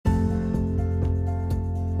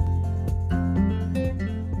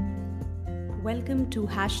Welcome to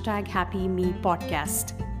 #HappyMe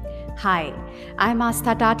podcast. Hi, I'm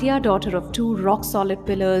Astha Tatia, daughter of two rock solid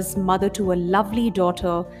pillars, mother to a lovely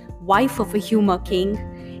daughter, wife of a humor king,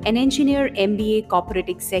 an engineer, MBA, corporate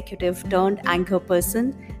executive turned anchor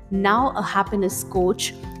person, now a happiness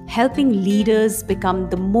coach, helping leaders become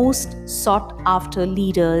the most sought after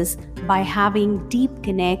leaders by having deep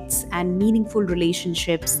connects and meaningful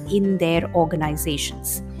relationships in their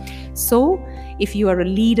organizations. So, if you are a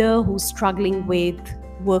leader who's struggling with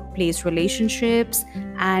workplace relationships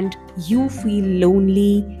and you feel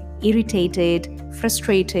lonely, irritated,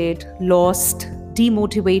 frustrated, lost,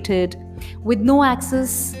 demotivated, with no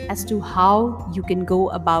access as to how you can go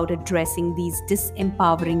about addressing these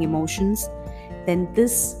disempowering emotions, then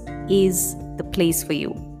this is the place for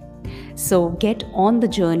you. So get on the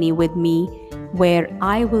journey with me where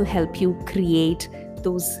I will help you create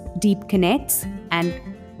those deep connects, and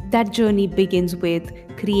that journey begins with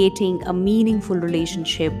creating a meaningful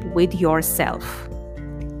relationship with yourself.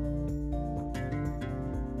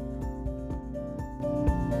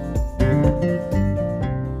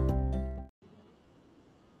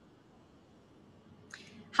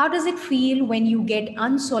 How does it feel when you get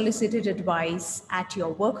unsolicited advice at your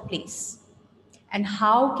workplace? And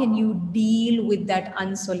how can you deal with that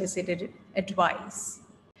unsolicited advice?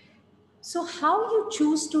 So, how you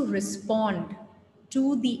choose to respond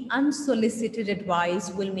to the unsolicited advice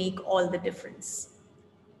will make all the difference.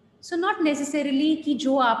 So not necessarily कि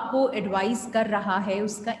जो आपको advice कर रहा है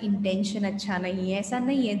उसका intention अच्छा नहीं है, ऐसा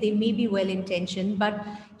नहीं है. They may be well intention, but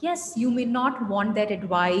yes, you may not want that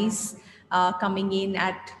advice coming in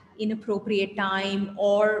at inappropriate time,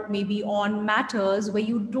 or maybe on matters where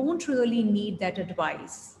you don't really need that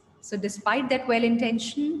advice. So despite that well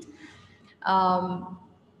intention, um,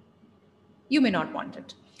 you may not want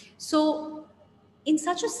it. So in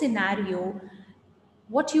such a scenario,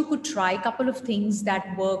 what you could try, a couple of things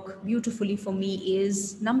that work beautifully for me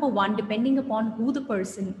is, number one, depending upon who the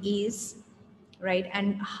person is, right,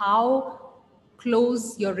 and how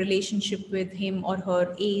close your relationship with him or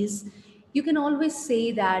her is, you can always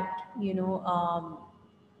say that,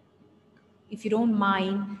 if you don't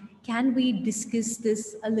mind, can we discuss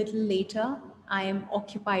this a little later? I am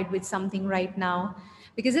occupied with something right now.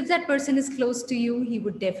 Because if that person is close to you, he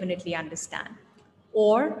would definitely understand.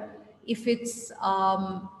 Or if it's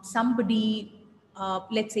somebody,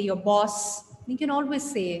 let's say your boss, you can always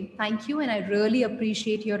say, thank you, and I really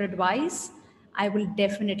appreciate your advice. I will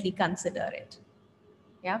definitely consider it.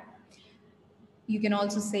 Yeah. You can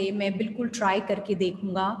also say, मैं बिल्कुल try करके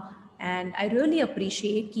देखूंगा, and I really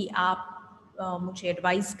appreciate कि आप मुझे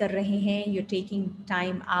advise कर रहे हैं, you're taking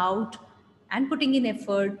time out and putting in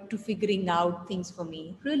effort to figuring out things for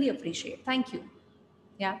me. Really appreciate. Thank you.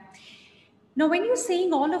 Yeah. Now, when you're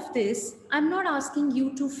saying all of this, I'm not asking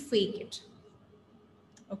you to fake it.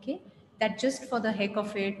 Okay? That just for the heck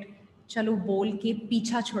of it, चलो बोल के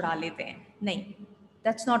पीछा छुड़ा लेते हैं. नहीं.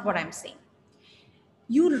 That's not what I'm saying.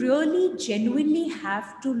 You really genuinely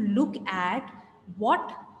have to look at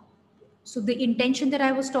what, so the intention that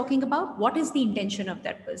I was talking about, what is the intention of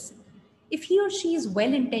that person? If he or she is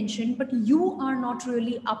well intentioned but you are not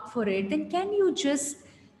really up for it, then can you just,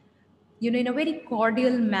 in a very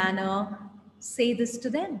cordial manner, say this to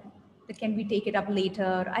them, that can we take it up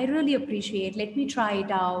later, I really appreciate, let me try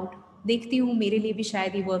it out, देखती हूँ मेरे लिए भी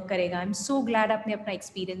शायद ही work करेगा, I am so glad आपने अपना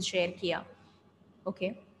experience share किया.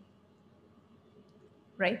 Okay,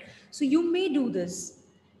 right? So you may do this.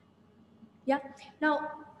 Yeah. Now,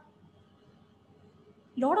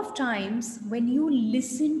 a lot of times when you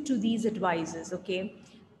listen to these advices, okay,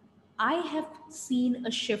 I have seen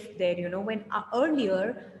a shift there, when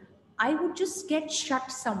earlier I would just get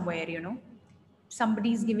shut somewhere,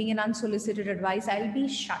 somebody's giving an unsolicited advice, I'll be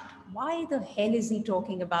shut. Why the hell is he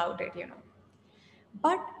talking about it?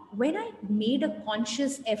 But when I made a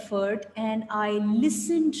conscious effort and I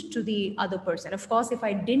listened to the other person, of course, if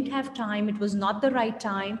I didn't have time, it was not the right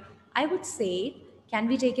time, I would say, can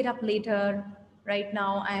we take it up later? Right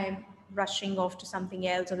now, I'm rushing off to something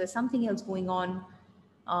else, or there's something else going on,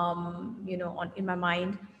 in my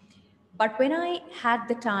mind. But when I had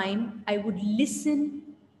the time, I would listen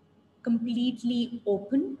completely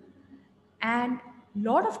open. And a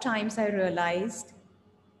lot of times I realized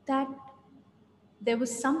that there was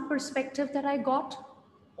some perspective that I got.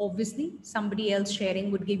 Obviously, somebody else sharing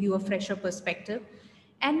would give you a fresher perspective.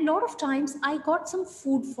 And a lot of times I got some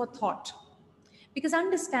food for thought. Because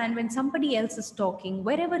understand, when somebody else is talking,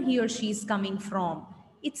 wherever he or she is coming from,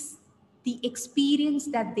 it's the experience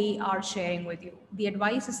that they are sharing with you. The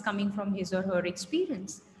advice is coming from his or her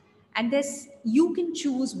experience. And this, you can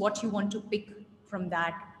choose what you want to pick from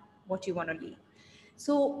that, what you want to leave.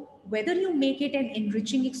 So whether you make it an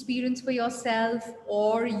enriching experience for yourself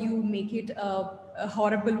or you make it a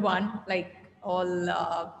horrible one, like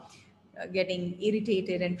all getting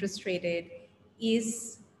irritated and frustrated,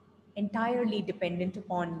 is entirely dependent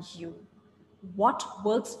upon you. What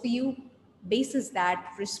works for you, basis that,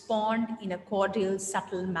 respond in a cordial,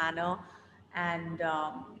 subtle manner, and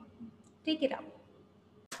take it up.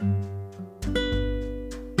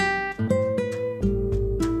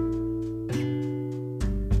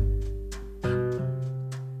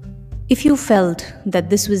 If you felt that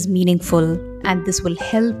this was meaningful and this will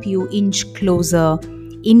help you inch closer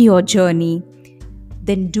in your journey,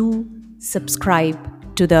 then do subscribe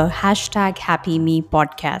to the #HappyMe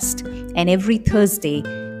podcast. And every Thursday,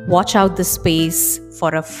 watch out the space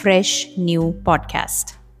for a fresh new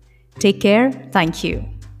podcast. Take care. Thank you.